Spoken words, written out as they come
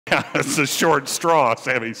Yeah, it's a short straw,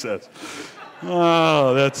 Sammy says.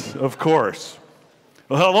 Oh, that's, of course.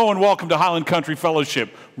 Well, hello and welcome to Highland Country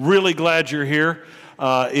Fellowship. Really glad you're here.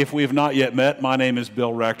 If we have not yet met, my name is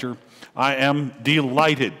Bill Rector. I am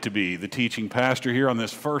delighted to be the teaching pastor here on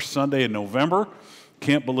this first Sunday in November.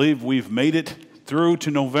 Can't believe we've made it through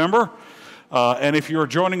to November. And if you're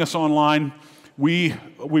joining us online, we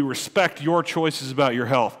respect your choices about your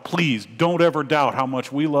health. Please don't ever doubt how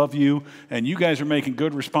much we love you, and you guys are making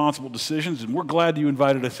good, responsible decisions, and we're glad you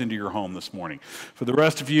invited us into your home this morning. For the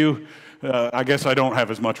rest of you, I guess I don't have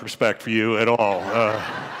as much respect for you at all.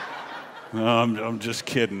 No, I'm just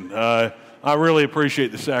kidding. I really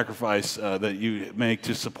appreciate the sacrifice that you make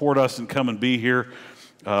to support us and come and be here,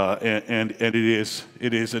 and it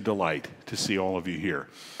is a delight to see all of you here.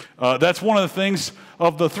 That's one of the things,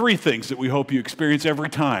 of the three things that we hope you experience every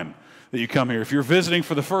time that you come here. If you're visiting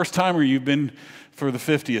for the first time or you've been for the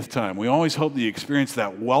 50th time, we always hope that you experience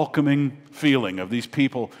that welcoming feeling of these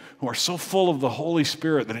people who are so full of the Holy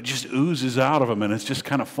Spirit that it just oozes out of them, and it's just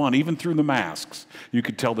kind of fun. Even through the masks, you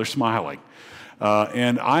could tell they're smiling.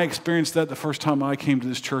 And I experienced that the first time I came to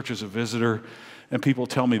this church as a visitor, and people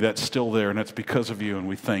tell me that's still there, and that's because of you, and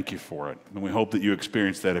we thank you for it. And we hope that you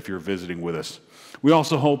experience that if you're visiting with us. We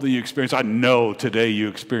also hope that you experience, I know today you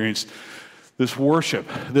experienced this worship,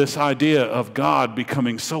 this idea of God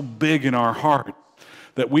becoming so big in our heart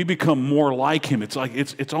that we become more like Him.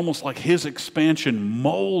 It's almost like His expansion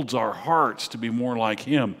molds our hearts to be more like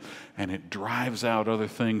Him, and it drives out other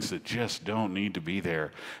things that just don't need to be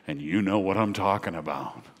there. And you know what I'm talking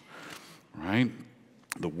about, right?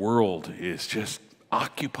 The world is just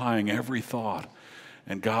occupying every thought,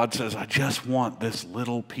 and God says, I just want this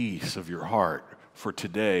little piece of your heart for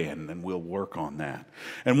today, and then we'll work on that.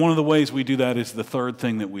 And one of the ways we do that is the third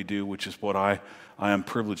thing that we do, which is what I am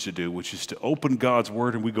privileged to do, which is to open God's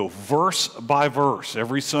Word, and we go verse by verse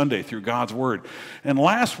every Sunday through God's Word. And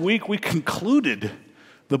last week we concluded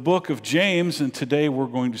the book of James, and today we're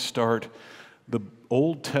going to start the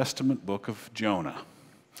Old Testament book of Jonah.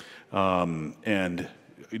 And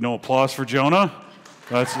no applause for Jonah.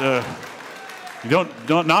 That's you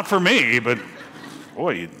don't not for me, but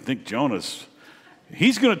boy, you'd think Jonah's.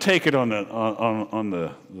 He's going to take it on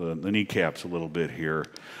the kneecaps a little bit here.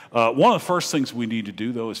 One of the first things we need to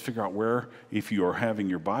do, though, is figure out where, if you are having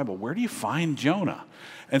your Bible, where do you find Jonah?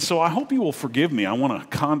 And so I hope you will forgive me. I want to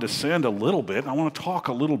condescend a little bit. I want to talk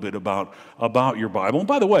a little bit about your Bible. And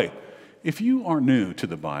by the way, if you are new to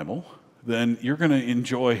the Bible, then you're going to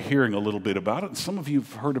enjoy hearing a little bit about it. And some of you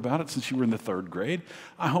have heard about it since you were in the third grade.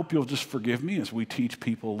 I hope you'll just forgive me as we teach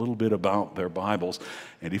people a little bit about their Bibles.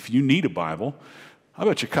 And if you need a Bible, I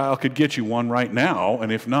bet you Kyle could get you one right now,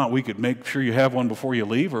 and if not, we could make sure you have one before you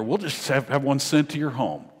leave, or we'll just have one sent to your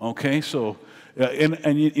home, okay? So,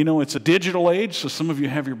 and you know, it's a digital age, so some of you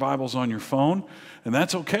have your Bibles on your phone, and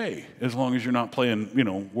that's okay, as long as you're not playing, you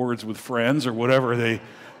know, Words with Friends or whatever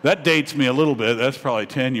that dates me a little bit. That's probably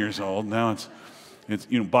 10 years old. Now it's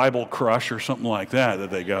you know, Bible Crush or something like that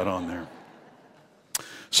they got on there.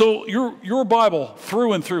 So your Bible,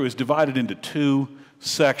 through and through, is divided into two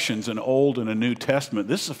sections, an Old and a New Testament.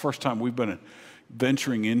 This is the first time we've been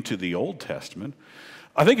venturing into the Old Testament.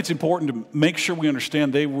 I think it's important to make sure we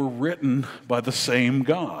understand they were written by the same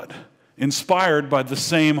God, inspired by the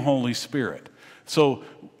same Holy Spirit. So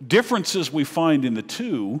differences we find in the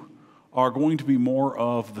two are going to be more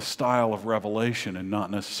of the style of revelation and not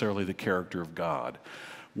necessarily the character of God.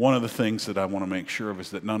 One of the things that I want to make sure of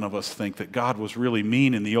is that none of us think that God was really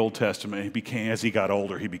mean in the Old Testament. As he got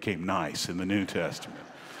older, he became nice in the New Testament.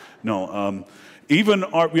 No,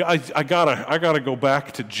 I gotta go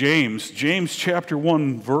back to James. James chapter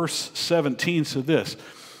 1, verse 17 said this: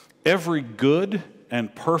 every good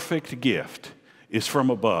and perfect gift is from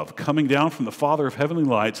above, coming down from the Father of heavenly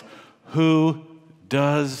lights, who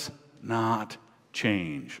does not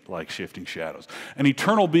change like shifting shadows. An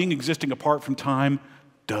eternal being existing apart from time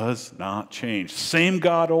does not change. Same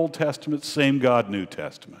God Old Testament, same God New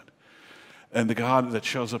Testament. And the God that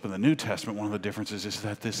shows up in the New Testament, one of the differences is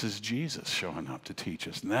that this is Jesus showing up to teach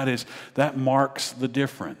us. And that marks the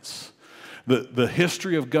difference. The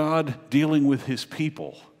history of God dealing with his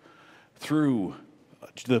people through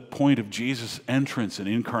the point of Jesus' entrance and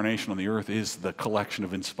incarnation on the earth is the collection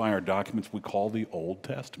of inspired documents we call the Old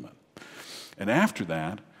Testament. And after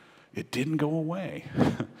that, it didn't go away.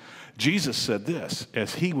 Jesus said this,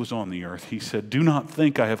 as he was on the earth, he said, do not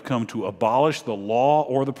think I have come to abolish the law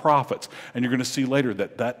or the prophets. And you're going to see later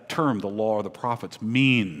that that term, the law or the prophets,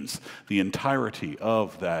 means the entirety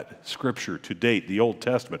of that scripture to date, the Old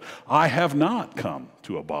Testament. I have not come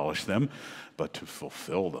to abolish them, but to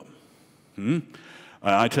fulfill them.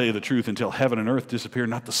 I tell you the truth, until heaven and earth disappear,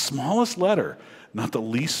 not the smallest letter, not the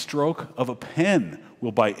least stroke of a pen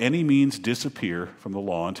will by any means disappear from the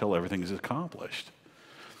law until everything is accomplished.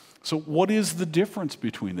 So what is the difference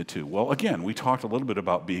between the two? Well, again, we talked a little bit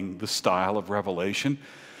about being the style of revelation,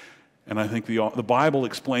 and I think the Bible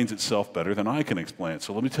explains itself better than I can explain it.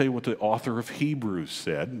 So let me tell you what the author of Hebrews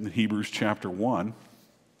said in Hebrews chapter 1.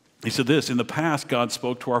 He said this, "In the past, God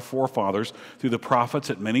spoke to our forefathers through the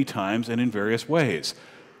prophets at many times and in various ways."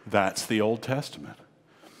 That's the Old Testament.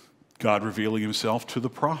 God revealing himself to the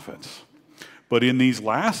prophets. "But in these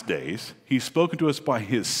last days, he's spoken to us by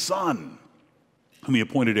his Son, whom he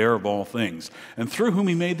appointed heir of all things, and through whom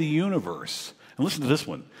he made the universe." And listen to this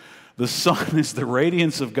one. "The Son is the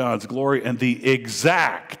radiance of God's glory and the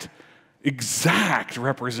exact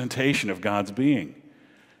representation of God's being."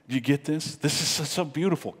 Do you get this? This is so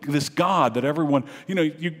beautiful. This God that everyone,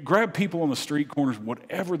 you grab people on the street corners,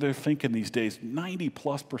 whatever they're thinking these days,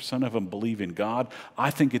 90+% of them believe in God. I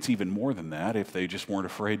think it's even more than that if they just weren't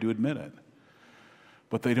afraid to admit it.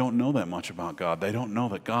 But they don't know that much about God. They don't know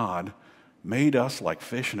that God made us like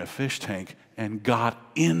fish in a fish tank and got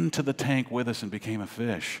into the tank with us and became a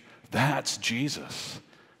fish. That's Jesus.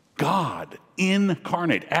 God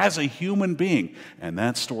incarnate as a human being. And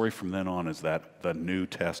that story from then on is the New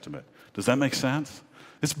Testament. Does that make sense?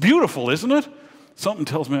 It's beautiful, isn't it? Something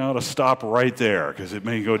tells me I ought to stop right there because it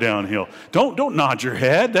may go downhill. Don't nod your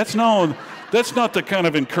head. That's not the kind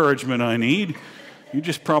of encouragement I need. You're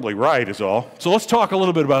just probably right is all. So let's talk a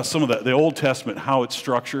little bit about some of the Old Testament, how it's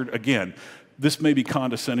structured. Again, this may be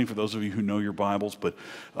condescending for those of you who know your Bibles, but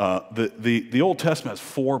the Old Testament has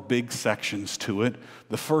 4 big sections to it.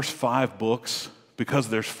 The first 5 books, because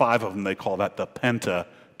there's 5 of them, they call that the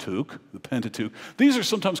Pentateuch. These are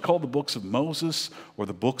sometimes called the books of Moses or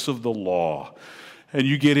the books of the law. And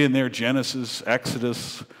you get in there Genesis,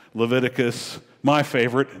 Exodus, Leviticus, my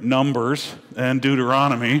favorite, Numbers, and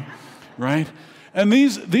Deuteronomy, right? And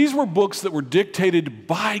these were books that were dictated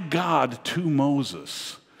by God to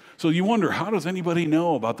Moses. So you wonder, how does anybody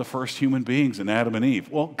know about the first human beings in Adam and Eve?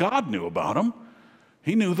 Well, God knew about them.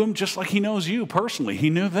 He knew them just like he knows you personally. He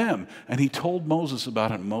knew them. And he told Moses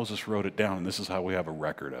about it, and Moses wrote it down, and this is how we have a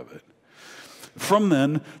record of it. From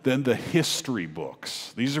then the history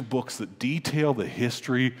books. These are books that detail the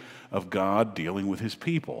history of God dealing with his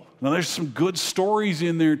people. Now, there's some good stories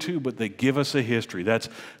in there too, but they give us a history. That's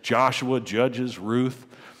Joshua, Judges, Ruth,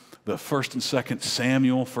 the 1st and 2nd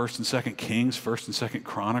Samuel, 1st and 2nd Kings, 1st and 2nd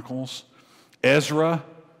Chronicles, Ezra,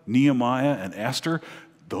 Nehemiah, and Esther.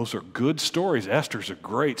 Those are good stories. Esther's a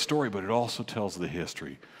great story, but it also tells the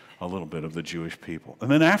history a little bit of the Jewish people. And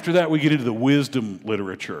then after that, we get into the wisdom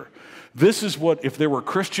literature. This is what, if there were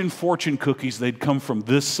Christian fortune cookies, they'd come from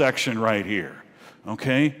this section right here,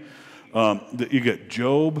 okay? You get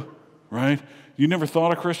Job, right? You never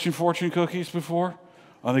thought of Christian fortune cookies before?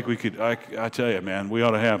 I think we could, I tell you, man, we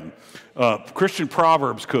ought to have them. Christian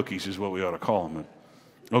Proverbs cookies is what we ought to call them.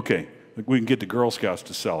 Okay, we can get the Girl Scouts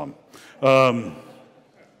to sell them.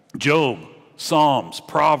 Job, Psalms,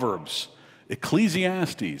 Proverbs,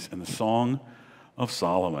 Ecclesiastes, and the Song of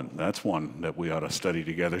Solomon. That's one that we ought to study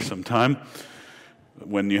together sometime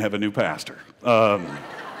when you have a new pastor.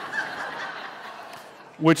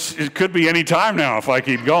 Which it could be any time now if I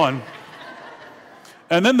keep going.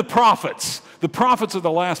 And then the prophets. The prophets are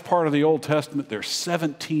the last part of the Old Testament. There's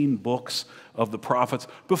 17 books of the prophets.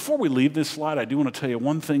 Before we leave this slide, I do want to tell you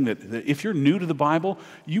one thing that if you're new to the Bible,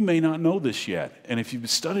 you may not know this yet. And if you've been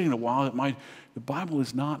studying it a while, the Bible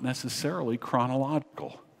is not necessarily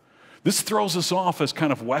chronological. This throws us off as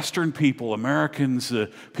kind of Western people, Americans,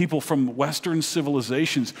 people from Western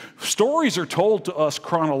civilizations. Stories are told to us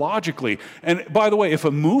chronologically. And by the way, if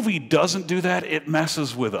a movie doesn't do that, it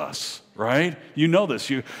messes with us, right? You know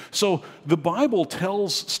this. So the Bible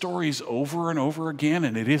tells stories over and over again,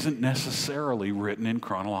 and it isn't necessarily written in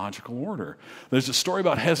chronological order. There's a story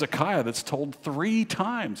about Hezekiah that's told 3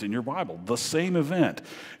 times in your Bible. The same event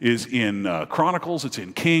is in Chronicles, it's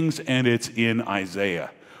in Kings, and it's in Isaiah.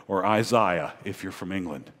 Or Isaiah, if you're from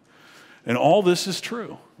England. And all this is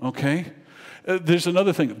true, okay? There's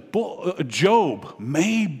another thing. Job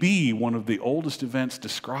may be one of the oldest events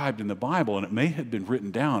described in the Bible, and it may have been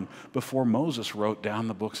written down before Moses wrote down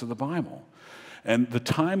the books of the Bible. And the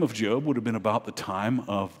time of Job would have been about the time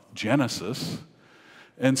of Genesis.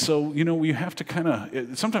 And so, you have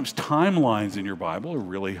to sometimes timelines in your Bible are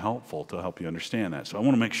really helpful to help you understand that. So I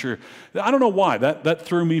want to make sure, I don't know why, that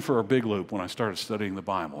threw me for a big loop when I started studying the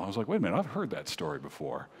Bible. I was like, wait a minute, I've heard that story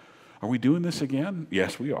before. Are we doing this again?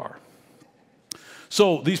 Yes, we are.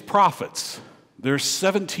 So these prophets, there's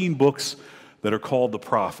 17 books that are called the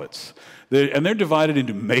prophets. They're divided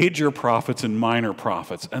into major prophets and minor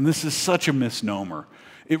prophets. And this is such a misnomer.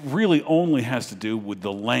 It really only has to do with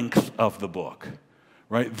the length of the book,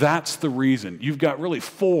 right? That's the reason. You've got really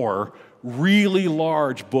 4 really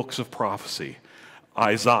large books of prophecy: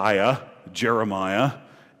 Isaiah, Jeremiah,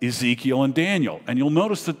 Ezekiel, and Daniel. And you'll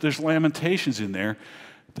notice that there's Lamentations in there.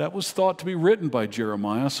 That was thought to be written by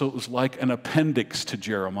Jeremiah, so it was like an appendix to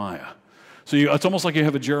Jeremiah. So it's almost like you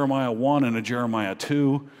have a Jeremiah 1 and a Jeremiah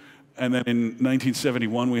 2, and then in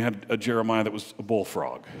 1971 we had a Jeremiah that was a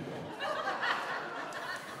bullfrog.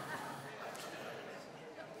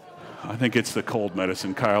 I think it's the cold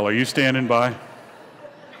medicine. Kyle, are you standing by?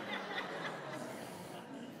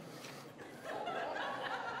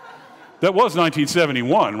 That was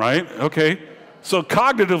 1971, right? Okay. So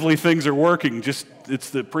cognitively things are working, just it's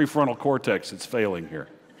the prefrontal cortex that's failing here.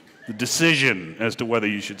 The decision as to whether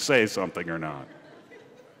you should say something or not.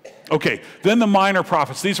 Okay, then the minor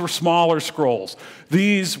prophets. These were smaller scrolls.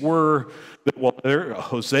 These were, well,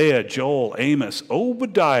 Hosea, Joel, Amos,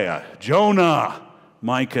 Obadiah, Jonah,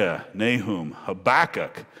 Micah, Nahum,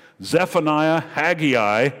 Habakkuk, Zephaniah,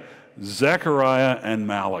 Haggai, Zechariah, and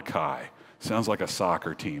Malachi. Sounds like a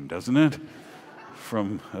soccer team, doesn't it?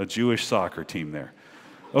 From a Jewish soccer team there.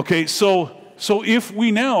 Okay, so if we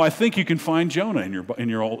now, I think you can find Jonah in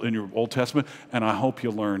your Old Testament, and I hope you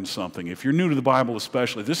learned something. If you're new to the Bible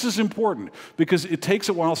especially, this is important because it takes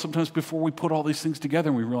a while sometimes before we put all these things together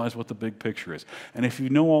and we realize what the big picture is. And if you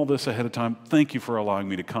know all this ahead of time, thank you for allowing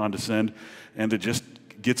me to condescend and to just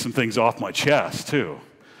get some things off my chest too.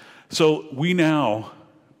 So we now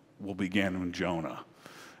will begin with Jonah.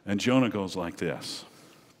 And Jonah goes like this.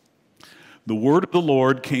 The word of the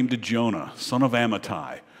Lord came to Jonah, son of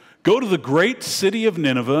Amittai. Go to the great city of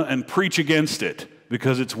Nineveh and preach against it,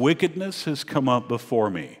 because its wickedness has come up before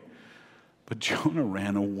me. But Jonah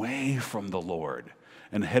ran away from the Lord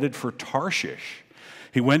and headed for Tarshish.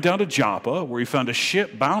 He went down to Joppa, where he found a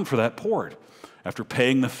ship bound for that port. After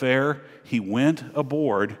paying the fare, he went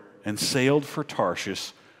aboard and sailed for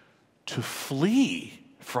Tarshish to flee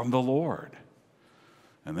from the Lord.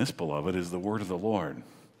 And this, beloved, is the word of the Lord,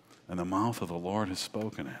 and the mouth of the Lord has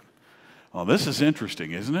spoken it. Well, this is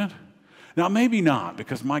interesting, isn't it? Now, maybe not,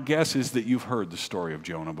 because my guess is that you've heard the story of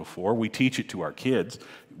Jonah before. We teach it to our kids.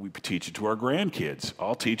 We teach it to our grandkids.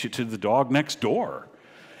 I'll teach it to the dog next door.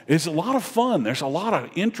 It's a lot of fun. There's a lot of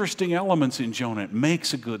interesting elements in Jonah. It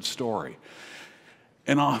makes a good story.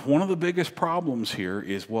 And one of the biggest problems here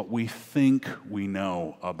is what we think we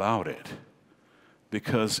know about it,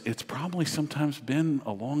 because it's probably sometimes been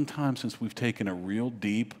a long time since we've taken a real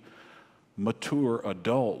deep, mature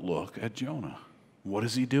adult look at Jonah. What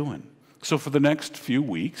is he doing? So for the next few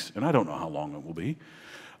weeks, and I don't know how long it will be,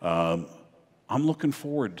 I'm looking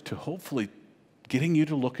forward to hopefully getting you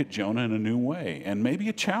to look at Jonah in a new way, and maybe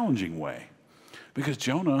a challenging way. Because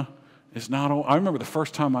Jonah is not all, I remember the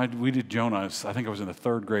first time we did Jonah, I think I was in the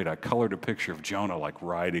 3rd grade, I colored a picture of Jonah like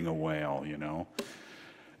riding a whale, you know.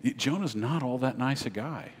 Jonah's not all that nice a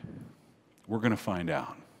guy. We're going to find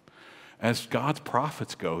out. As God's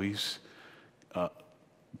prophets go, he's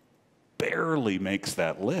barely makes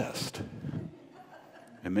that list.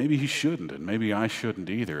 And maybe he shouldn't, and maybe I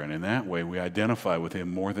shouldn't either. And in that way, we identify with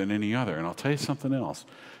him more than any other. And I'll tell you something else.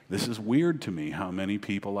 This is weird to me, how many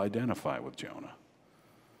people identify with Jonah.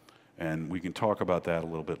 And we can talk about that a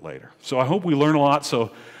little bit later. So I hope we learn a lot.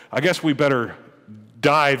 So I guess we better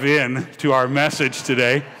dive in to our message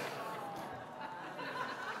today.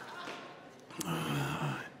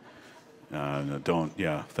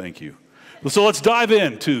 Thank you. So let's dive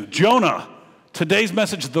into Jonah. Today's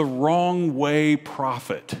message, the wrong way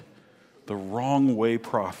prophet. The wrong way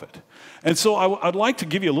prophet. And so I'd like to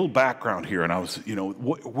give you a little background here. And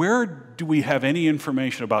where do we have any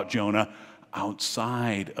information about Jonah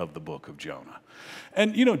outside of the book of Jonah?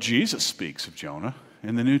 And, Jesus speaks of Jonah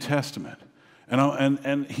in the New Testament.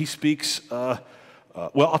 And he speaks,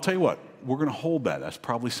 I'll tell you what, we're going to hold that. That's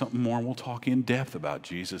probably something more, and we'll talk in depth about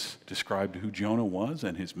Jesus described who Jonah was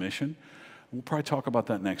and his mission. We'll probably talk about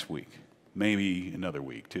that next week, maybe another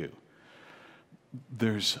week too.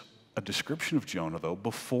 There's a description of Jonah, though,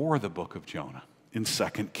 before the book of Jonah in 2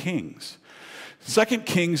 Kings. 2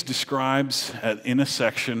 Kings describes, in a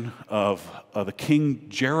section of the king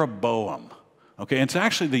Jeroboam. Okay, and it's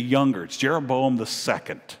actually the younger, it's Jeroboam the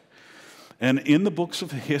second. And in the books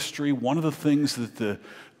of history, one of the things that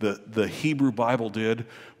the Hebrew Bible did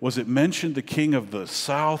was it mentioned the king of the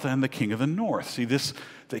south and the king of the north. See,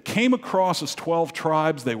 they came across as 12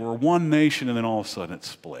 tribes, they were one nation, and then all of a sudden it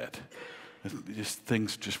split.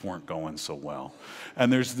 Things just weren't going so well.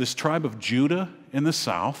 And there's this tribe of Judah in the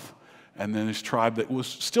south, and then this tribe that was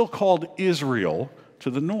still called Israel to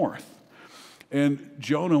the north. And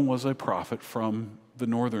Jonah was a prophet from the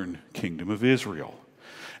northern kingdom of Israel.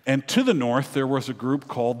 And to the north, there was a group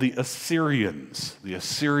called the Assyrians, the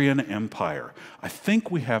Assyrian Empire. I think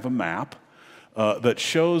we have a map that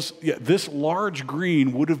shows this large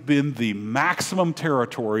green would have been the maximum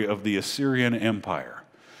territory of the Assyrian Empire.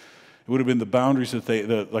 It would have been the boundaries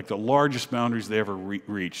that like the largest boundaries they ever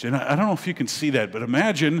reached. And I don't know if you can see that, but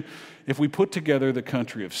imagine if we put together the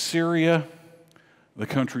country of Syria, the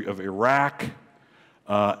country of Iraq,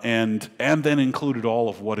 and then included all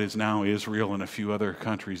of what is now Israel and a few other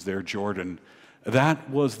countries there, Jordan. That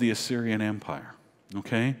was the Assyrian Empire,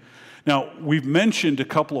 okay? Now, we've mentioned a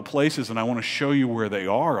couple of places, and I want to show you where they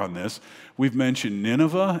are on this. We've mentioned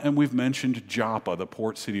Nineveh, and we've mentioned Joppa, the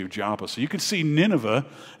port city of Joppa. So you can see Nineveh.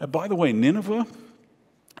 By the way, Nineveh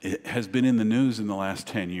has been in the news in the last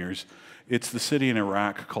 10 years. It's the city in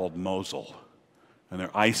Iraq called Mosul, and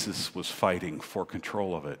ISIS was fighting for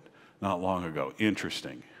control of it not long ago.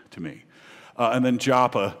 Interesting to me. And then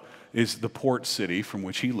Joppa is the port city from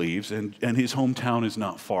which he leaves, and his hometown is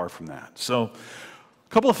not far from that. So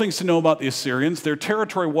a couple of things to know about the Assyrians. Their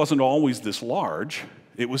territory wasn't always this large.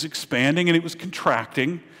 It was expanding and it was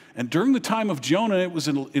contracting. And during the time of Jonah, it was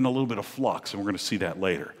in a little bit of flux, and we're going to see that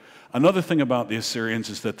later. Another thing about the Assyrians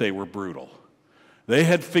is that they were brutal. They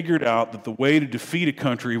had figured out that the way to defeat a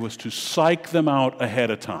country was to psych them out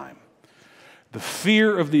ahead of time. The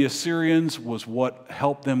fear of the Assyrians was what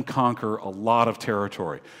helped them conquer a lot of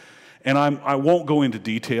territory. And I won't go into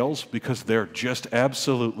details because they're just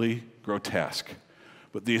absolutely grotesque.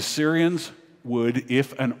 But the Assyrians would,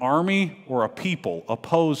 if an army or a people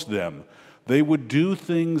opposed them, they would do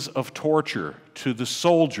things of torture to the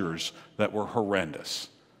soldiers that were horrendous.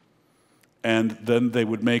 And then they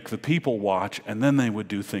would make the people watch, and then they would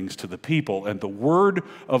do things to the people. And the word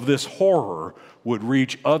of this horror would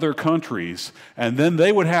reach other countries, and then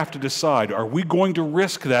they would have to decide, are we going to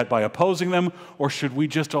risk that by opposing them, or should we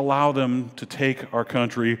just allow them to take our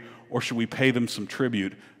country, or should we pay them some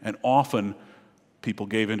tribute? And often people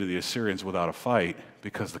gave in to the Assyrians without a fight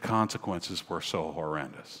because the consequences were so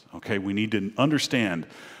horrendous. Okay, we need to understand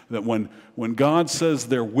that when God says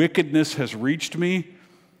their wickedness has reached me,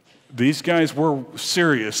 these guys were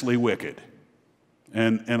seriously wicked.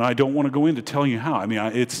 And I don't want to go into telling you how. I mean,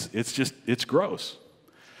 it's gross.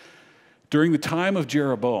 During the time of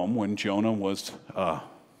Jeroboam, when Jonah was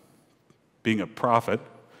being a prophet,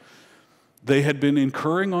 they had been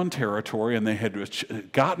incurring on territory, and they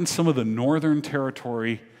had gotten some of the northern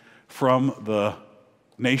territory from the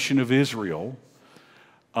nation of Israel.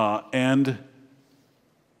 And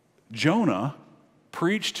Jonah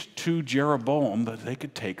preached to Jeroboam that they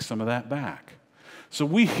could take some of that back. So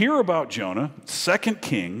we hear about Jonah, 2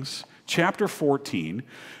 Kings, chapter 14.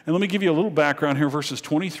 And let me give you a little background here, verses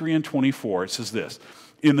 23 and 24. It says this: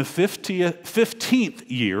 in the 15th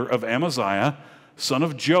year of Amaziah, son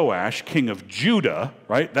of Joash, king of Judah,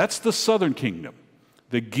 right? That's the southern kingdom.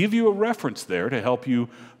 They give you a reference there to help you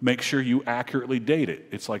make sure you accurately date it.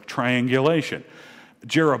 It's like triangulation.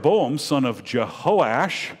 Jeroboam, son of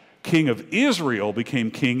Jehoash, king of Israel,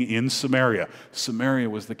 became king in Samaria. Samaria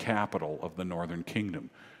was the capital of the northern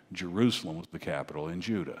kingdom. Jerusalem was the capital in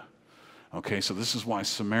Judah. Okay, so this is why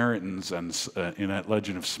Samaritans and in that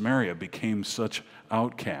legend of Samaria became such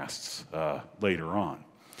outcasts later on.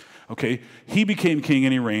 Okay, he became king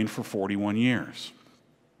and he reigned for 41 years.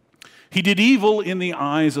 He did evil in the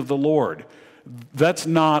eyes of the Lord. That's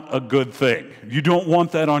not a good thing. You don't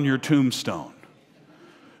want that on your tombstone.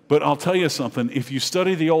 But I'll tell you something, if you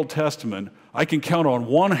study the Old Testament, I can count on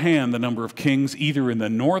one hand the number of kings, either in the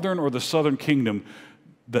northern or the southern kingdom,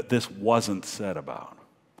 that this wasn't said about.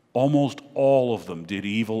 Almost all of them did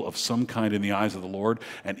evil of some kind in the eyes of the Lord,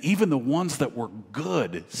 and even the ones that were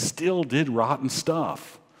good still did rotten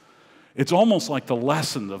stuff. It's almost like the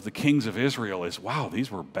lesson of the kings of Israel is, wow,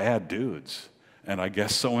 these were bad dudes, and I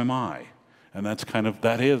guess so am I. And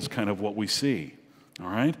that is kind of what we see, all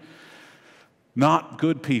right? Not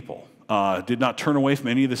good people. Did not turn away from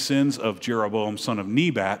any of the sins of Jeroboam, son of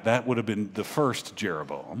Nebat. That would have been the first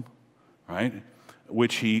Jeroboam, right?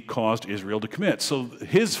 Which he caused Israel to commit. So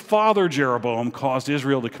his father Jeroboam caused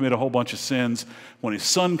Israel to commit a whole bunch of sins. When his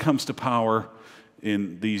son comes to power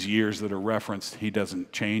in these years that are referenced, he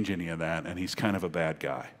doesn't change any of that, and he's kind of a bad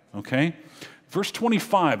guy, okay? Verse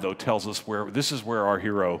 25, though, tells us this is where our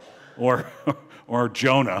hero, or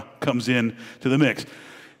Jonah, comes in to the mix.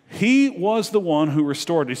 He was the one who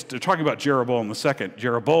restored, they're talking about Jeroboam II.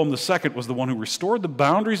 Jeroboam II was the one who restored the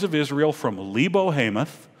boundaries of Israel from Lebo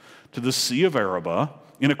Hamath to the Sea of Arabah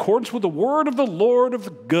in accordance with the word of the Lord of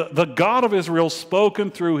the God of Israel, spoken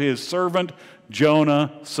through his servant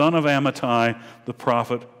Jonah, son of Amittai, the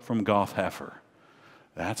prophet from Gath-hepher.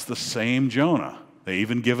 That's the same Jonah. They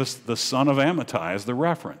even give us the son of Amittai as the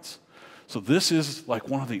reference. So this is like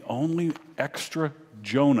one of the only extra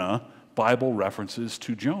Jonah Bible references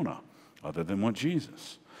to Jonah, other than what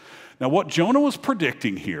Jesus. Now, what Jonah was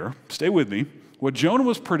predicting here, stay with me, what Jonah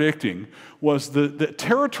was predicting was the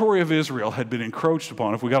territory of Israel had been encroached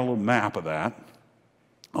upon. If we got a little map of that.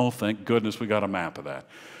 Oh, thank goodness we got a map of that.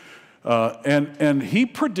 And he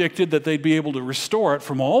predicted that they'd be able to restore it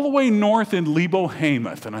from all the way north in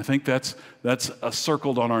Lebo-Hamath. And I think that's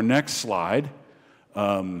circled on our next slide.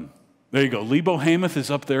 There you go. Lebo-Hamath is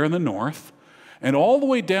up there in the north. And all the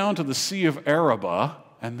way down to the Sea of Arabah,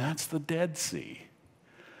 and that's the Dead Sea.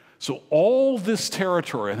 So all this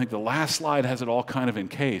territory, I think the last slide has it all kind of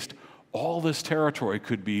encased, all this territory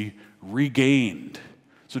could be regained.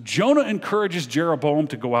 So Jonah encourages Jeroboam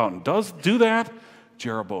to go out and does do that.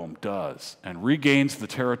 Jeroboam does and regains the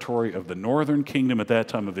territory of the northern kingdom at that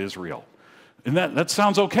time of Israel. And that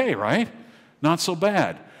sounds okay, right? Not so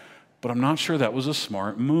bad. But I'm not sure that was a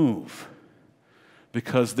smart move,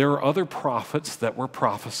 because there are other prophets that were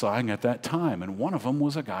prophesying at that time, and one of them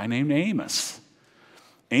was a guy named Amos.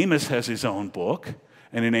 Amos has his own book,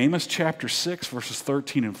 and in Amos chapter 6, verses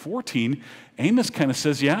 13 and 14, Amos kind of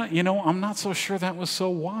says, yeah, I'm not so sure that was so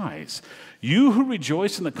wise. You who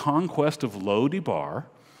rejoice in the conquest of Lo-debar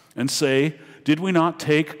and say, did we not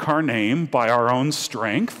take Karnaim by our own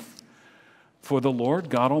strength? For the Lord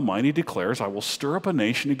God Almighty declares, I will stir up a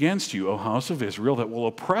nation against you, O house of Israel, that will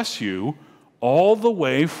oppress you all the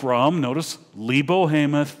way from, notice,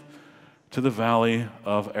 Lebo-Hamath to the valley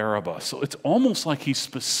of Arabah. So it's almost like he's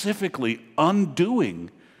specifically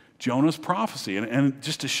undoing Jonah's prophecy. And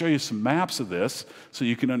just to show you some maps of this so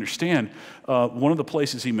you can understand, one of the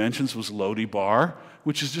places he mentions was Lo-debar,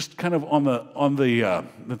 which is just kind of we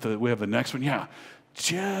have the next one, yeah,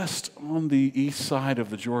 just on the east side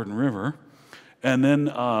of the Jordan River. And then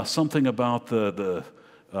something about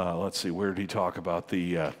let's see, where did he talk about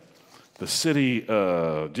the city,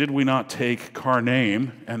 did we not take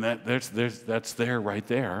Karnaim? And that's there, right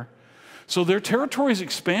there. So their territory is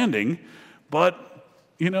expanding, but,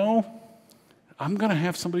 I'm going to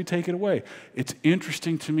have somebody take it away. It's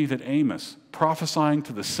interesting to me that Amos, prophesying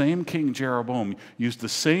to the same king Jeroboam, used the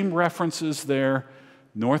same references there,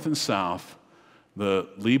 north and south, the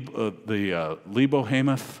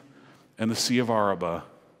Lebo-Hamath and the Sea of Arabah.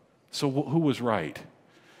 So who was right?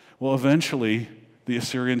 Well, eventually, the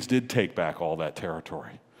Assyrians did take back all that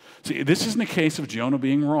territory. See, this isn't a case of Jonah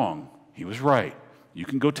being wrong. He was right. You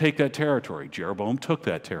can go take that territory. Jeroboam took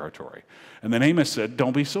that territory. And then Amos said,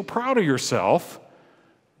 don't be so proud of yourself.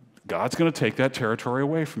 God's going to take that territory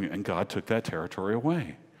away from you. And God took that territory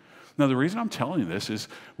away. Now, the reason I'm telling you this is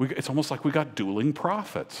it's almost like we got dueling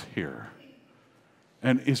prophets here.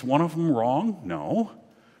 And is one of them wrong? No.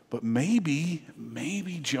 But maybe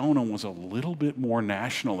Jonah was a little bit more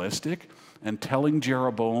nationalistic and telling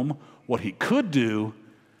Jeroboam what he could do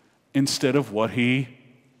instead of what he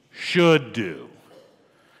should do.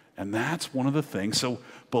 And that's one of the things. So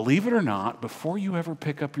believe it or not, before you ever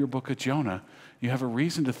pick up your book of Jonah, you have a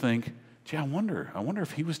reason to think, gee, I wonder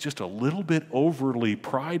if he was just a little bit overly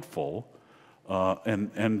prideful,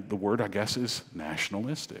 and the word, I guess, is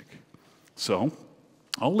nationalistic. So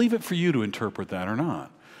I'll leave it for you to interpret that or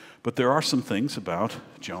not. But there are some things about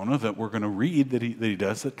Jonah that we're going to read that he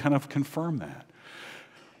does that kind of confirm that.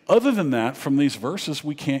 Other than that, from these verses,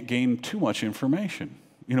 we can't gain too much information.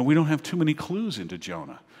 We don't have too many clues into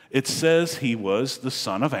Jonah. It says he was the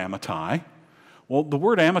son of Amittai. Well, the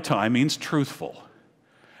word Amittai means truthful.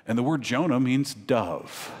 And the word Jonah means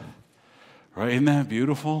dove. Right? Isn't that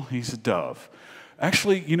beautiful? He's a dove.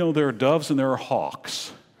 Actually, there are doves and there are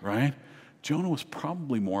hawks, right? Jonah was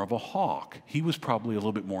probably more of a hawk. He was probably a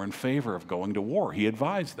little bit more in favor of going to war. He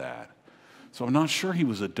advised that. So I'm not sure he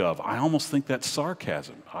was a dove. I almost think that's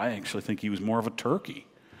sarcasm. I actually think he was more of a turkey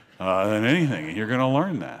than anything, and you're going to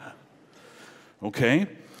learn that. Okay?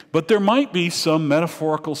 But there might be some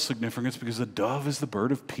metaphorical significance because the dove is the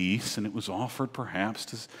bird of peace, and it was offered perhaps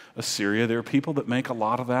to Assyria. There are people that make a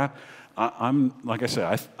lot of that. Like I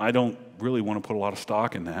said, I don't really want to put a lot of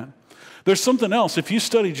stock in that. There's something else. If you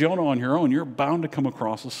study Jonah on your own, you're bound to come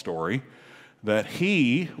across a story that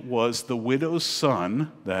he was the widow's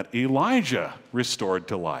son that Elijah restored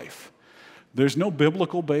to life. There's no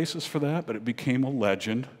biblical basis for that, but it became a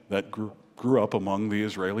legend that grew up among the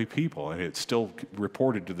Israeli people, and it's still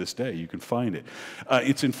reported to this day. You can find it.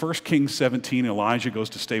 It's in 1 Kings 17. Elijah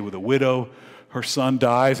goes to stay with a widow her son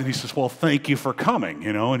dies, and he says, well, thank you for coming,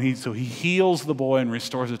 and so he heals the boy and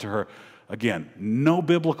restores it to her. Again, no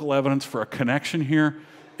biblical evidence for a connection here,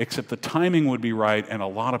 except the timing would be right, and a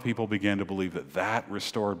lot of people began to believe that that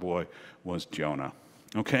restored boy was Jonah.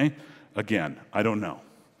 Okay? Again, I don't know.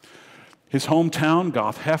 His hometown,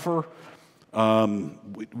 Gath-Hepher,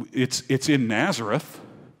 it's in Nazareth.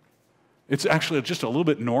 It's actually just a little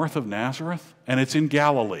bit north of Nazareth, and it's in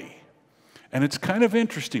Galilee. And it's kind of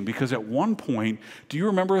interesting because at one point, do you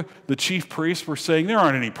remember the chief priests were saying there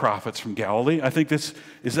aren't any prophets from Galilee? I think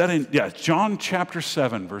John chapter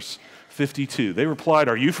 7, verse 52. They replied,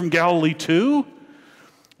 are you from Galilee too?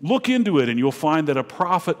 Look into it and you'll find that a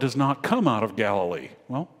prophet does not come out of Galilee.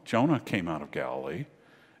 Well, Jonah came out of Galilee,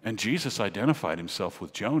 and Jesus identified himself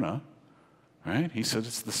with Jonah, right? He said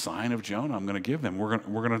it's the sign of Jonah I'm going to give them. We're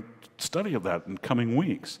going to study that in coming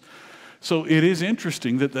weeks. So it is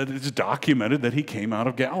interesting that it's documented that he came out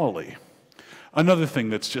of Galilee. Another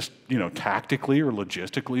thing that's just, tactically or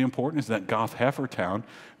logistically important is that Gath-Hepher town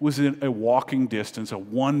was in a walking distance, a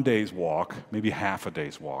 1 day's walk, maybe half a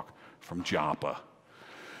day's walk from Joppa.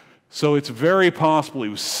 So it's very possible he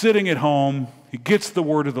was sitting at home, he gets the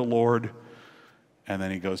word of the Lord, and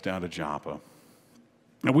then he goes down to Joppa.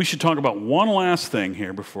 Now we should talk about one last thing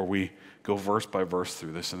here before we go verse by verse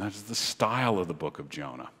through this, and that's the style of the book of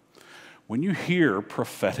Jonah. When you hear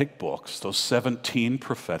prophetic books, those 17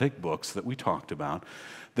 prophetic books that we talked about,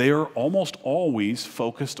 they are almost always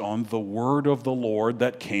focused on the word of the Lord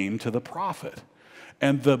that came to the prophet.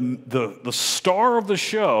 And the star of the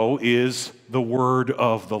show is the word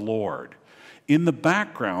of the Lord. In the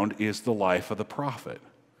background is the life of the prophet.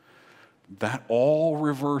 That all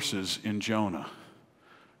reverses in Jonah.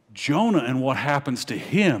 Jonah and what happens to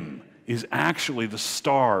him is actually the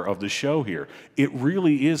star of the show here. It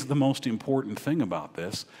really is the most important thing about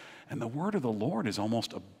this. And the word of the Lord is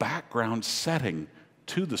almost a background setting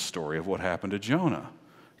to the story of what happened to Jonah.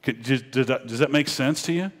 Does that make sense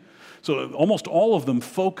to you? So almost all of them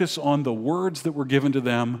focus on the words that were given to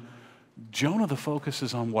them. Jonah, the focus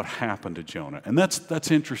is on what happened to Jonah. And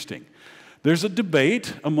that's interesting. There's a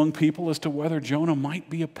debate among people as to whether Jonah might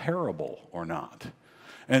be a parable or not.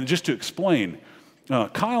 And just to explain,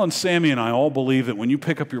 Kyle and Sammy and I all believe that when you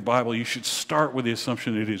pick up your Bible, you should start with the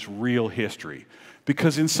assumption it is real history.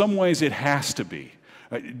 Because in some ways it has to be.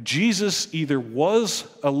 Jesus either was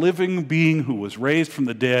a living being who was raised from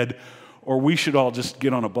the dead, or we should all just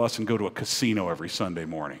get on a bus and go to a casino every Sunday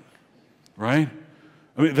morning. Right?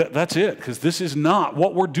 I mean, that's it. Because this is not,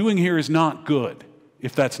 what we're doing here is not good,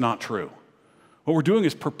 if that's not true. What we're doing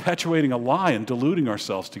is perpetuating a lie and deluding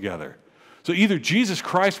ourselves together. So either Jesus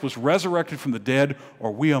Christ was resurrected from the dead,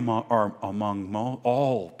 or we are among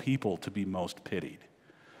all people to be most pitied.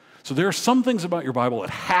 So there are some things about your Bible that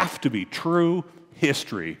have to be true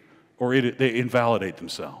history, or they invalidate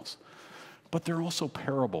themselves. But they're also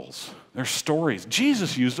parables. They're stories.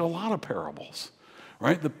 Jesus used a lot of parables,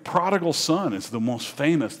 right? The prodigal son is the most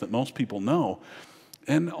famous that most people know.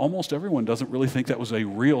 And almost everyone doesn't really think that was a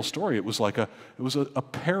real story. It was like a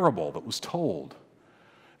parable that was told.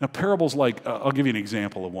 Now, parables like, I'll give you an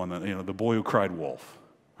example of one, that, the boy who cried wolf,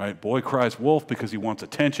 right? Boy cries wolf because he wants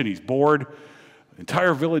attention, he's bored. The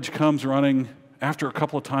entire village comes running. After a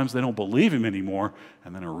couple of times, they don't believe him anymore,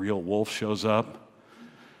 and then a real wolf shows up,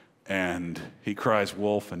 and he cries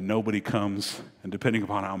wolf, and nobody comes, and depending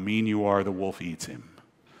upon how mean you are, the wolf eats him,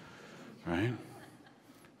 right?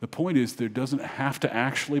 The point is, there doesn't have to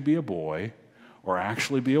actually be a boy, or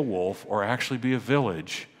actually be a wolf, or actually be a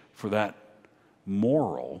village for that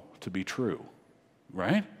moral to be true,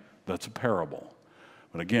 right? That's a parable.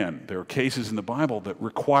 But again, there are cases in the Bible that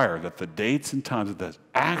require that the dates and times that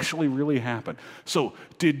actually really happened. So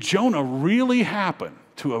did Jonah really happen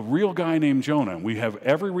to a real guy named Jonah? And we have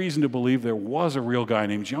every reason to believe there was a real guy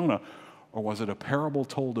named Jonah. Or was it a parable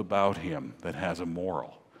told about him that has a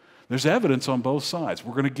moral? There's evidence on both sides.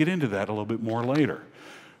 We're going to get into that a little bit more later.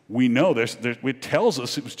 We know it tells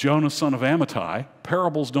us it was Jonah, son of Amittai.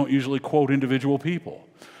 Parables don't usually quote individual people.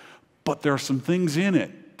 But there are some things in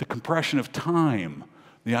it, the compression of time,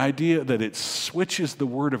 the idea that it switches the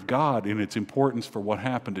word of God in its importance for what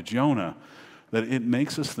happened to Jonah, that it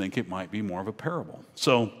makes us think it might be more of a parable.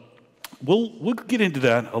 So we'll get into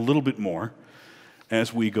that a little bit more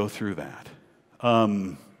as we go through that.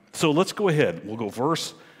 So let's go ahead. We'll go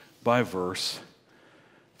verse by verse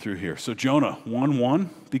through here. So Jonah 1:1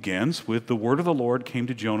 begins with, the word of the Lord came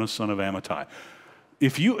to Jonah, son of Amittai.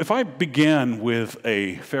 If I began with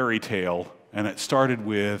a fairy tale and it started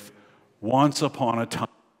with once upon a time,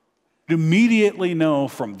 you'd immediately know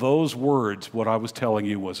from those words what I was telling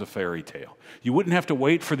you was a fairy tale. You wouldn't have to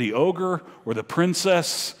wait for the ogre or the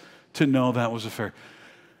princess to know that was a fair.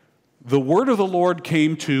 The word of the Lord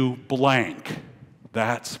came to blank.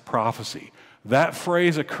 That's prophecy. That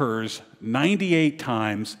phrase occurs 98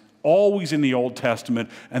 times, always in the Old Testament,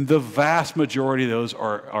 and the vast majority of those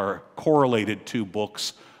are correlated to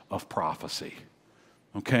books of prophecy.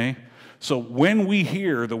 Okay? So when we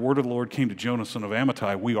hear the word of the Lord came to Jonah, son of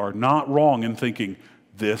Amittai, we are not wrong in thinking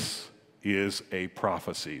this is a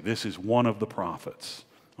prophecy. This is one of the prophets.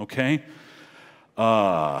 Okay?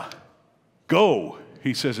 Go,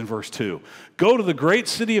 he says in verse 2. Go to the great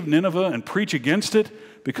city of Nineveh and preach against it,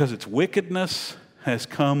 because its wickedness has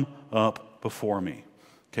come up before me.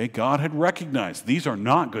 Okay? God had recognized these are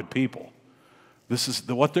not good people.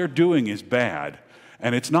 What they're doing is bad,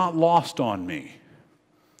 and it's not lost on me.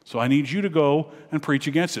 So I need you to go and preach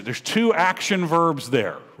against it. There's two action verbs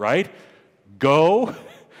there, right? Go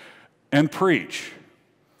and preach.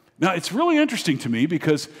 Now, it's really interesting to me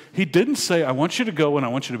because he didn't say, I want you to go and I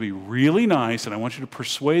want you to be really nice and I want you to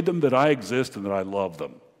persuade them that I exist and that I love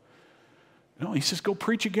them. No, he says, go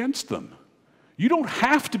preach against them. You don't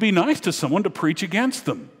have to be nice to someone to preach against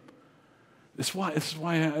them. This is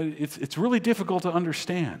why it's really difficult to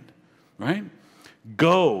understand, right?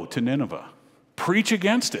 Go to Nineveh. Preach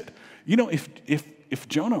against it. You know, if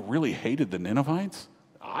Jonah really hated the Ninevites,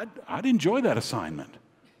 I'd enjoy that assignment,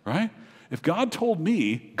 right? If God told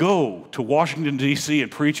me, go to Washington, D.C.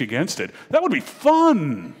 and preach against it, that would be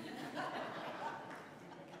fun.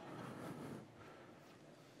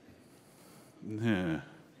 Yeah.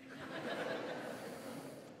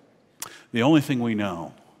 The only thing we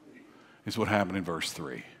know is what happened in verse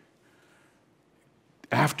 3.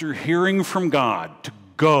 After hearing from God to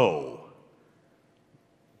go,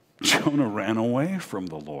 Jonah ran away from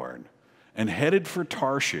the Lord and headed for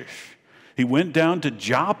Tarshish. He went down to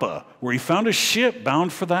Joppa, where he found a ship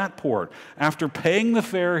bound for that port. After paying the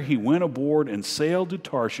fare, he went aboard and sailed to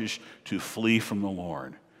Tarshish to flee from the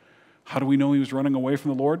Lord. How do we know he was running away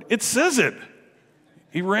from the Lord? It says it.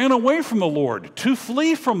 He ran away from the Lord to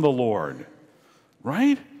flee from the Lord,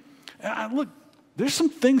 right? Look, there's some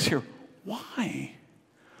things here. Why?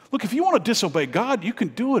 Look, if you want to disobey God, you can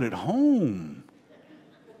do it at home.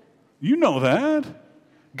 You know that.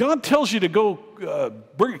 God tells you to go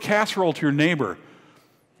bring a casserole to your neighbor.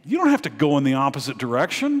 You don't have to go in the opposite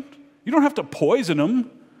direction. You don't have to poison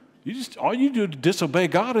them. All you do to disobey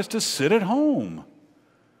God is to sit at home.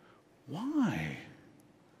 Why?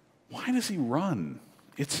 Why does he run?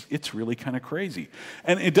 It's really kind of crazy.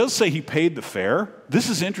 And it does say he paid the fare. This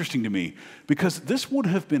is interesting to me because this would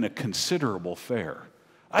have been a considerable fare.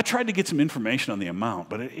 I tried to get some information on the amount,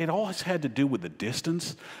 but it always had to do with the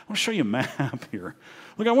distance. I want to show you a map here.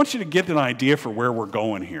 Look, I want you to get an idea for where we're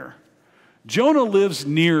going here. Jonah lives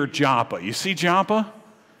near Joppa. You see Joppa?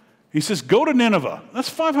 He says, go to Nineveh. That's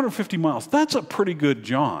 550 miles. That's a pretty good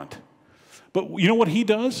jaunt. But you know what he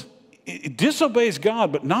does? It disobeys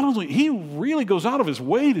God, but not only, he really goes out of his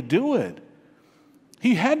way to do it.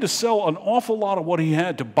 He had to sell an awful lot of what he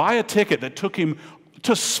had to buy a ticket that took him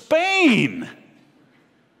to Spain.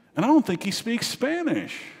 And I don't think he speaks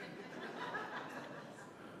Spanish.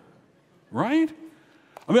 Right?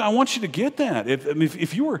 I mean, I want you to get that.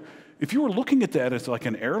 If you were looking at that as like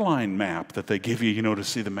an airline map that they give you, to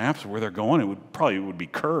see the maps of where they're going, it would be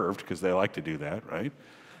curved because they like to do that, right?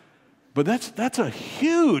 But that's a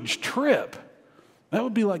huge trip. That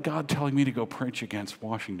would be like God telling me to go preach against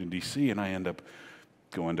Washington, D.C., and I end up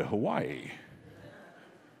going to Hawaii,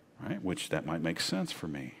 right? Which that might make sense for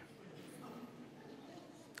me.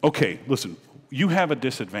 Okay, listen, you have a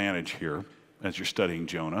disadvantage here as you're studying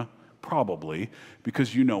Jonah, probably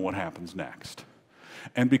because you know what happens next.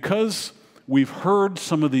 And because we've heard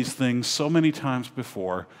some of these things so many times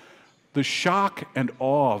before, the shock and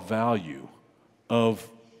awe value of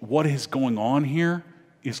what is going on here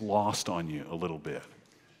is lost on you a little bit.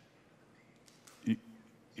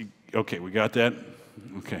 Okay, we got that?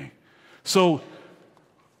 Okay. So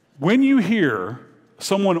when you hear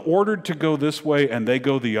someone ordered to go this way and they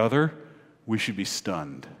go the other, we should be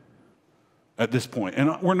stunned at this point.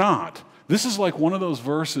 And we're not. This is like one of those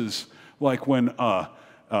verses like when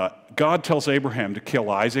God tells Abraham to kill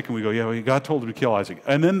Isaac, and we go, yeah, well, God told him to kill Isaac.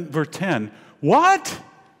 And then verse 10, what?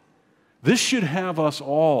 This should have us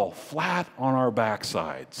all flat on our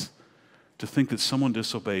backsides to think that someone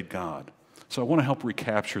disobeyed God. So I want to help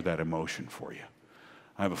recapture that emotion for you.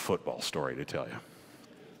 I have a football story to tell you.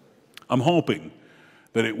 I'm hoping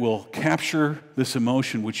that it will capture this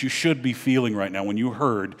emotion which you should be feeling right now when you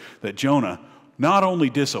heard that Jonah not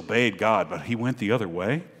only disobeyed God, but he went the other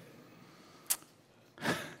way.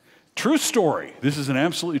 True story. This is an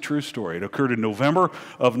absolutely true story. It occurred in November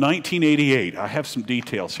of 1988. I have some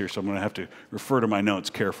details here, so I'm going to have to refer to my notes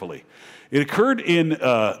carefully. It occurred in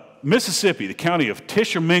Mississippi, the county of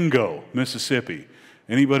Tishomingo, Mississippi.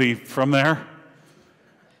 Anybody from there?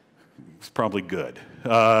 It's probably good.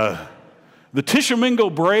 The Tishomingo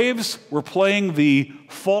Braves were playing the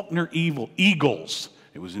Faulkner Eagles.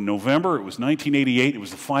 It was in November. It was 1988. It was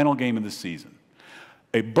the final game of the season.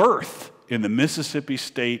 A berth in the Mississippi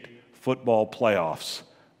State football playoffs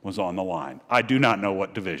was on the line. I do not know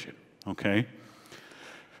what division, okay?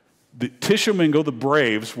 The Tishomingo, the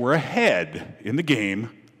Braves, were ahead in the game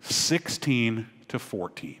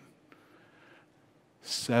 16-14.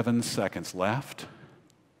 7 seconds left.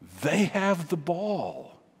 They have the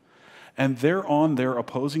ball. And they're on their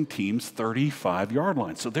opposing team's 35-yard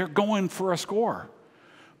line. So they're going for a score.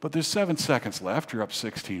 But there's 7 seconds left. You're up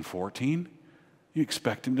 16-14. You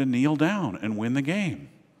expect him to kneel down and win the game.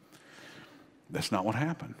 That's not what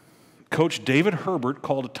happened. Coach David Herbert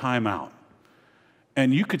called a timeout.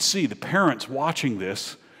 And you could see the parents watching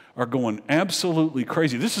this are going absolutely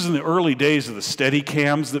crazy. This is in the early days of the steady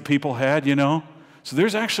cams that people had, you know. So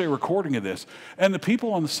there's actually a recording of this. And the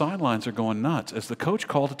people on the sidelines are going nuts as the coach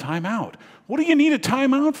called a timeout. What do you need a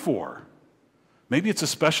timeout for? Maybe it's a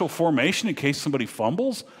special formation in case somebody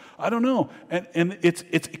fumbles? I don't know. And it's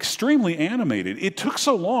extremely animated. It took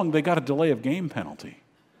so long, they got a delay of game penalty.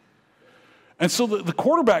 And so the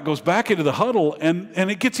quarterback goes back into the huddle, and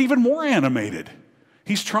it gets even more animated.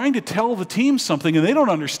 He's trying to tell the team something, and they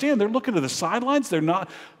don't understand. They're looking to the sidelines. They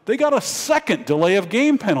got a second delay of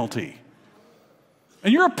game penalty.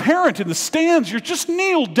 And you're a parent in the stands. You're just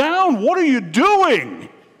kneeled down. What are you doing?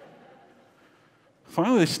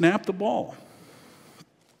 Finally, they snap the ball.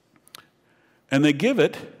 And they give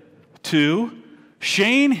it to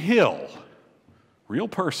Shane Hill, real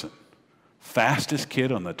person, fastest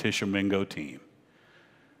kid on the Tishomingo team.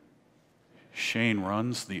 Shane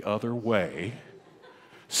runs the other way,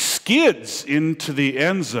 skids into the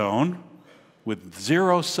end zone with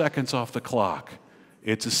 0 seconds off the clock.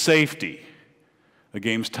 It's a safety. The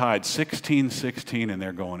game's tied 16-16, and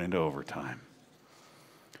they're going into overtime.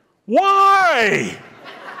 Why?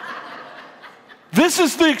 This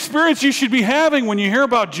is the experience you should be having when you hear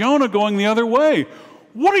about Jonah going the other way.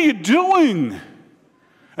 What are you doing?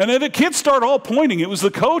 And then the kids start all pointing. It was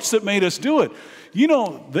the coach that made us do it. You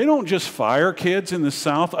know, they don't just fire kids in the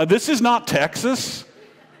South. This is not Texas,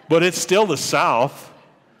 but it's still the South.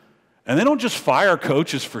 And they don't just fire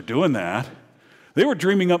coaches for doing that. They were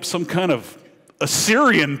dreaming up some kind of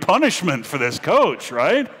Assyrian punishment for this coach,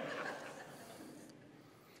 right?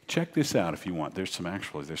 Check this out if you want. There's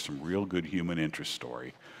some real good human interest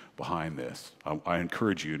story behind this. I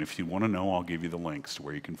encourage you, and if you want to know, I'll give you the links to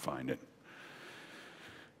where you can find it.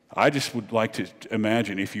 I just would like to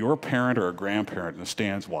imagine if you're a parent or a grandparent in the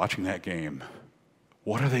stands watching that game,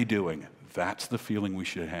 what are they doing? That's the feeling we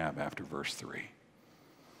should have after verse 3.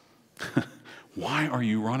 Why are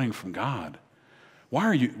you running from God? Why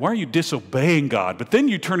are you disobeying God? But then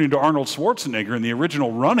you turn into Arnold Schwarzenegger in the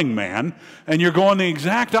original Running Man, and you're going the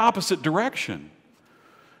exact opposite direction,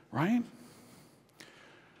 right?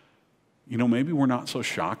 You know, maybe we're not so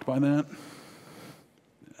shocked by that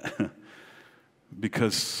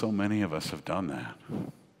because so many of us have done that.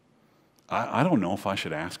 I don't know if I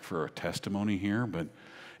should ask for a testimony here, but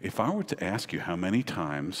if I were to ask you how many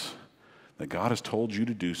times that God has told you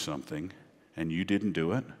to do something and you didn't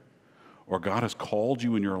do it, or God has called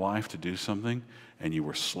you in your life to do something and you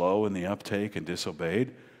were slow in the uptake and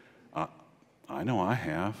disobeyed, I know I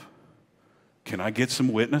have. Can I get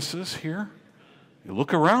some witnesses here? You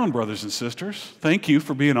look around, brothers and sisters. Thank you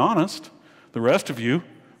for being honest. The rest of you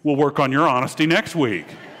will work on your honesty next week.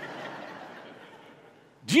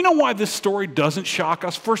 Do you know why this story doesn't shock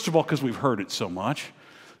us? First of all, because we've heard it so much.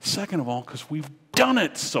 Second of all, because we've done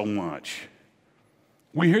it so much.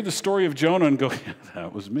 We hear the story of Jonah and go, yeah,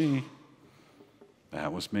 that was me.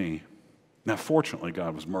 That was me. Now, fortunately,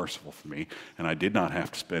 God was merciful for me, and I did not have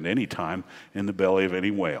to spend any time in the belly of any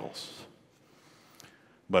whales.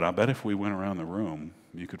 But I bet if we went around the room,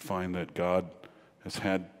 you could find that God has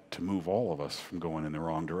had to move all of us from going in the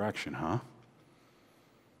wrong direction, huh?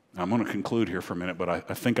 I'm going to conclude here for a minute, but I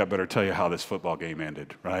think I better tell you how this football game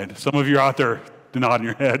ended, right? Some of you are out there nodding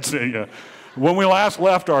your heads saying, yeah. When we last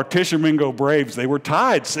left our Tishomingo Braves, they were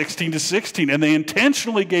tied 16-16, and they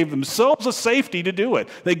intentionally gave themselves a safety to do it.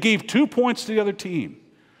 They gave 2 points to the other team.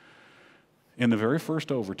 In the very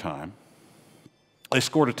first overtime, they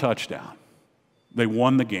scored a touchdown. They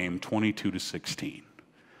won the game 22-16.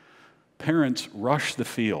 Parents rushed the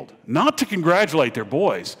field, not to congratulate their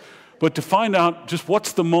boys, but to find out just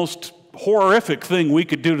what's the most horrific thing we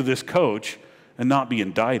could do to this coach and not be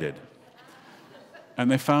indicted. And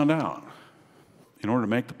they found out. In order to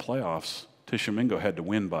make the playoffs, Tishomingo had to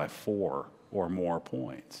win by 4 or more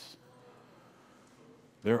points.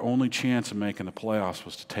 Their only chance of making the playoffs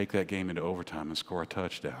was to take that game into overtime and score a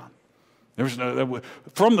touchdown. There was no,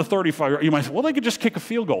 from the 35, you might say, well, they could just kick a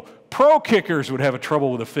field goal. Pro kickers would have a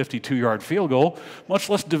trouble with a 52-yard field goal, much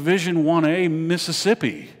less Division 1A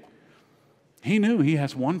Mississippi. He knew he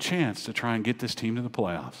has one chance to try and get this team to the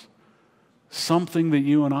playoffs. Something that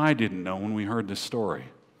you and I didn't know when we heard this story.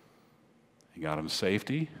 He got them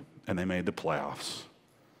safety, and they made the playoffs.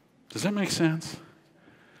 Does that make sense?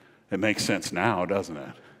 It makes sense now, doesn't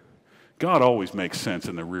it? God always makes sense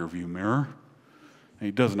in the rearview mirror. And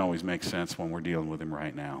he doesn't always make sense when we're dealing with him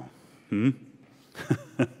right now.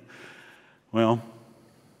 Well,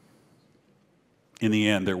 in the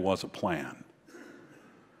end, there was a plan.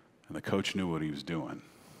 And the coach knew what he was doing.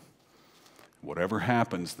 Whatever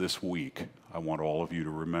happens this week, I want all of you to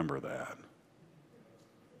remember that.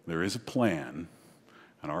 There is a plan,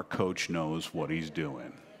 and our coach knows what he's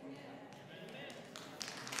doing.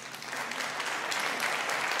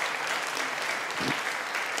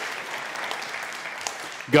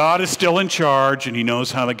 God is still in charge, and he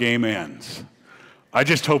knows how the game ends. I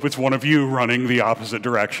just hope it's one of you running the opposite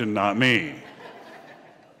direction, not me.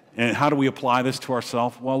 And how do we apply this to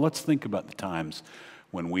ourselves? Well, let's think about the times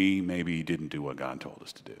when we maybe didn't do what God told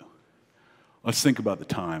us to do. Let's think about the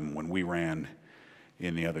time when we ran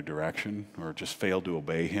in the other direction or just failed to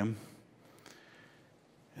obey him.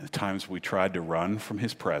 And the times we tried to run from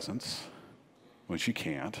his presence, which you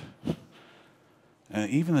can't. And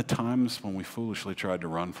even the times when we foolishly tried to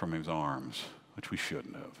run from his arms, which we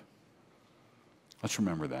shouldn't have. Let's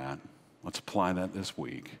remember that. Let's apply that this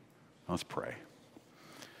week. Let's pray.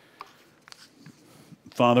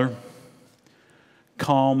 Father,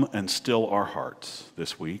 calm and still our hearts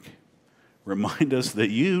this week. Remind us that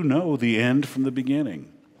you know the end from the beginning.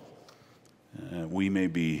 We may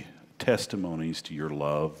be testimonies to your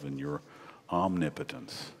love and your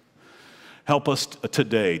omnipotence. Help us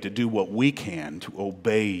today to do what we can to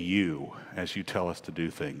obey you as you tell us to do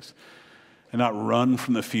things and not run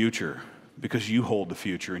from the future because you hold the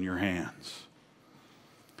future in your hands.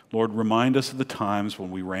 Lord, remind us of the times when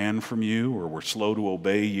we ran from you or were slow to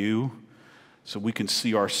obey you so we can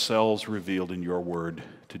see ourselves revealed in your word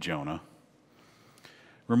to Jonah.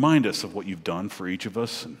 Remind us of what you've done for each of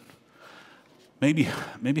us and maybe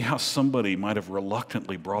how somebody might have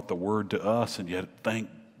reluctantly brought the word to us and yet thank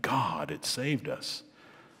God, it saved us.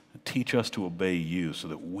 Teach us to obey you so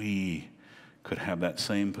that we could have that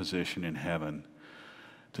same position in heaven,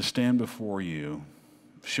 to stand before you,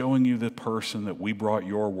 showing you the person that we brought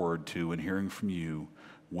your word to and hearing from you,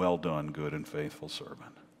 well done, good and faithful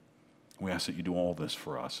servant. We ask that you do all this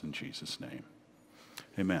for us in Jesus' name.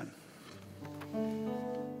 Amen.